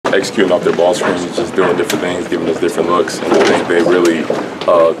executing off their ball screens, just doing different things, giving us different looks. And I think they really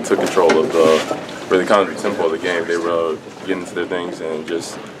took control of really kind of the tempo of the game. They were getting into their things and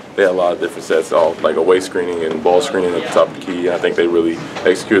just they had a lot of different sets off, like away screening and ball screening at the top of the key. I think they really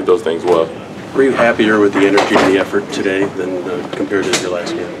executed those things well. Were you happier with the energy and the effort today than compared to your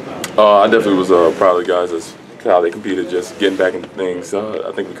last game? I definitely was proud of the guys as to how they competed, just getting back into things.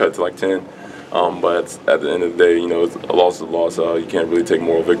 I think we cut it to like 10, but at the end of the day, you know, it's a loss is a loss. You can't really take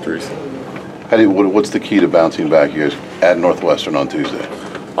moral victories. What's the key to bouncing back here at Northwestern on Tuesday?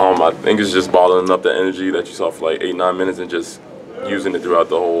 I think it's just bottling up the energy that you saw for like 8-9 minutes and just using it throughout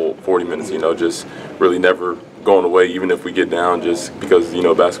the whole 40 minutes, you know, just really never going away, even if we get down, just because, you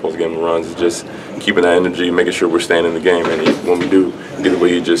know, basketball's a game of runs. It's just keeping that energy, making sure we're staying in the game, and when we do get the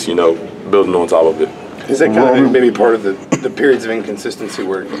lead, just, you know, building on top of it. Is that kind of maybe part of the periods of inconsistency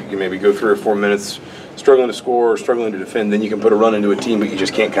where you maybe go 3 or 4 minutes struggling to score or struggling to defend, then you can put a run into a team, but you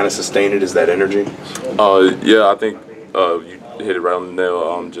just can't kind of sustain it? Is that energy? Yeah, I think you hit it right on the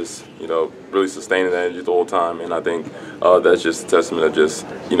nail. Just, you know, really sustaining that energy the whole time, and I think that's just a testament of just,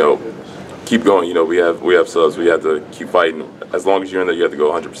 you know, keep going. You know, we have subs. We have to keep fighting. As long as you're in there, you have to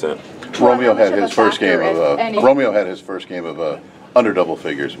go 100%. Romeo had his first game of under double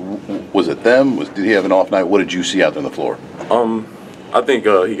figures. Was it them? Did he have an off night? What did you see out there on the floor? I think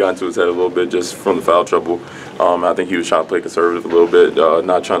he got into his head a little bit just from the foul trouble. I think he was trying to play conservative a little bit,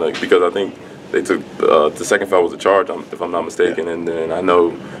 not trying to, because I think they took the second foul was a charge, if I'm not mistaken. Yeah. And then I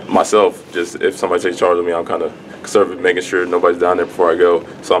know myself, just if somebody takes charge of me, I'm kind of conservative, making sure nobody's down there before I go.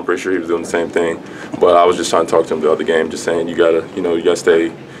 So I'm pretty sure he was doing the same thing. But I was just trying to talk to him throughout the game, just saying you gotta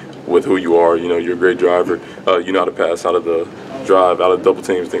stay with who you are. You know, you're a great driver. You know how to pass out of the drive, out of double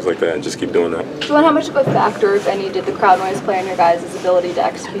teams, things like that, and just keep doing that. Juwan, how much of a factor, if any, did the crowd noise play on your guys' ability to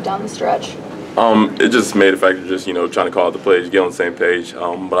execute down the stretch? It just made a factor, just, you know, trying to call out the plays, get on the same page.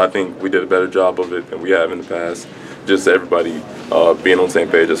 But I think we did a better job of it than we have in the past. Just everybody being on the same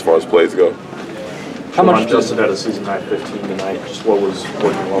page as far as plays go. How much Justin had a season high 15 tonight? Just what was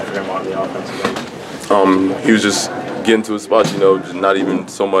working well for him on the offensive end? He was just getting to his spots, you know, just not even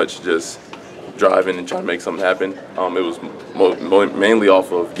so much just driving and trying to make something happen. It was mainly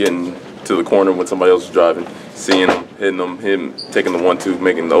off of getting to the corner when somebody else was driving, seeing him, hitting them, him taking the 1-2,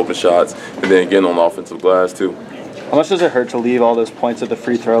 making the open shots, and then getting on the offensive glass too. How much does it hurt to leave all those points at the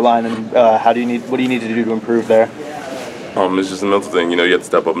free throw line, and what do you need to do to improve there? It's just a mental thing. You know, you have to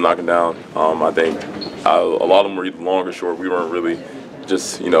step up and knock it down. I think a lot of them were either long or short. We weren't really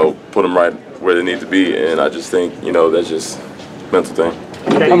just, you know, put them right where they need to be, and I just think, you know, that's just a mental thing.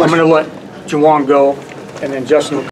 Okay, I'm going to let Juwan go, and then Justin will